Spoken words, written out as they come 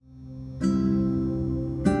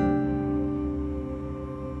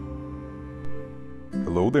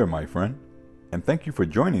there, my friend, and thank you for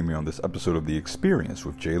joining me on this episode of The Experience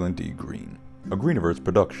with Jalen D. Green, a Greeniverse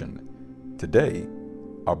production. Today,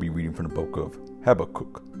 I'll be reading from the book of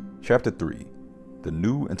Habakkuk, chapter 3, the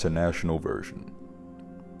New International Version.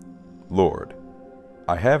 Lord,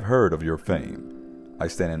 I have heard of your fame. I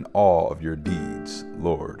stand in awe of your deeds,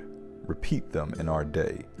 Lord. Repeat them in our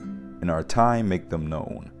day. In our time make them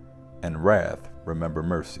known. And wrath remember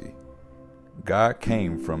mercy. God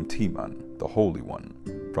came from Teman, the Holy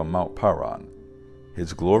One, from Mount Paran.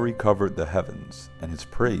 His glory covered the heavens, and his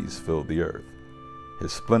praise filled the earth.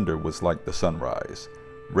 His splendor was like the sunrise.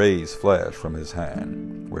 Rays flashed from his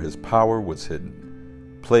hand, where his power was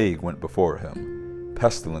hidden. Plague went before him.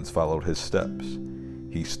 Pestilence followed his steps.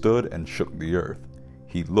 He stood and shook the earth.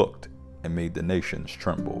 He looked and made the nations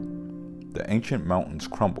tremble. The ancient mountains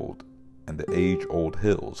crumbled, and the age-old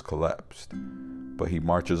hills collapsed. But he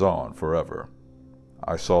marches on forever.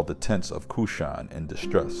 I saw the tents of Cushan in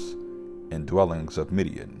distress, and dwellings of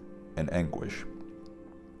Midian in anguish.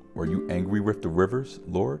 Were you angry with the rivers,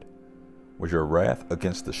 Lord? Was your wrath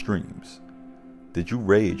against the streams? Did you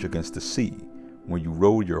rage against the sea when you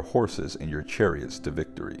rode your horses and your chariots to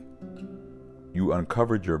victory? You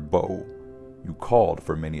uncovered your bow. You called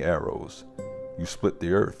for many arrows. You split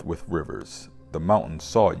the earth with rivers. The mountains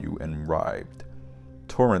saw you and writhed.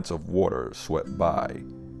 Torrents of water swept by.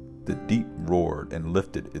 The deep roared and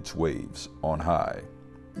lifted its waves on high.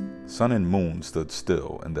 Sun and moon stood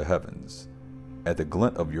still in the heavens. At the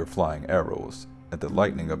glint of your flying arrows, at the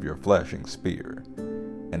lightning of your flashing spear.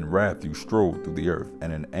 In wrath you strode through the earth,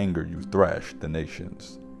 and in anger you thrashed the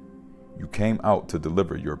nations. You came out to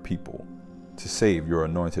deliver your people, to save your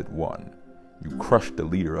anointed one. You crushed the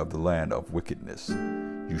leader of the land of wickedness.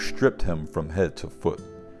 You stripped him from head to foot.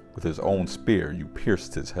 With his own spear you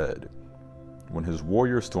pierced his head. When his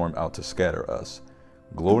warriors stormed out to scatter us,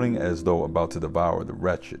 gloating as though about to devour the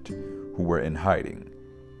wretched who were in hiding,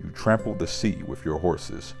 you trampled the sea with your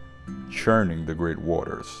horses, churning the great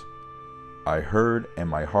waters. I heard and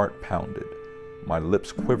my heart pounded. My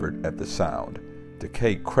lips quivered at the sound.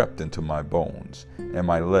 Decay crept into my bones, and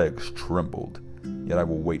my legs trembled. Yet I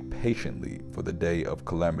will wait patiently for the day of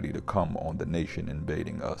calamity to come on the nation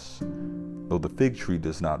invading us. Though the fig tree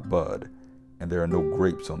does not bud, and there are no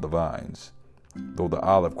grapes on the vines, though the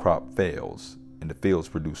olive crop fails, and the fields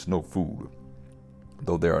produce no food,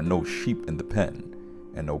 though there are no sheep in the pen,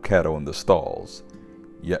 and no cattle in the stalls,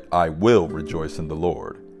 yet I will rejoice in the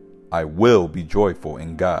Lord. I will be joyful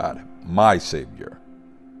in God, my Savior.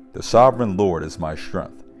 The sovereign Lord is my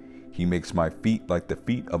strength. He makes my feet like the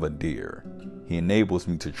feet of a deer. He enables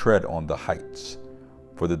me to tread on the heights,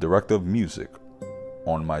 for the director of music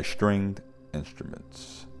on my stringed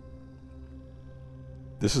instruments.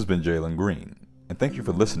 This has been Jalen Green, and thank you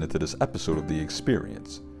for listening to this episode of The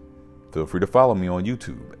Experience. Feel free to follow me on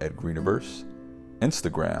YouTube at Greeniverse,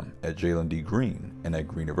 Instagram at Jalen D. Green and at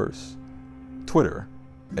Greeniverse, Twitter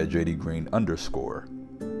at JDGreen_,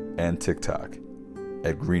 and TikTok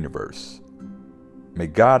at Greeniverse. May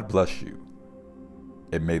God bless you,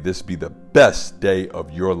 and may this be the best day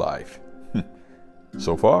of your life.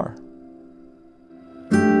 So far.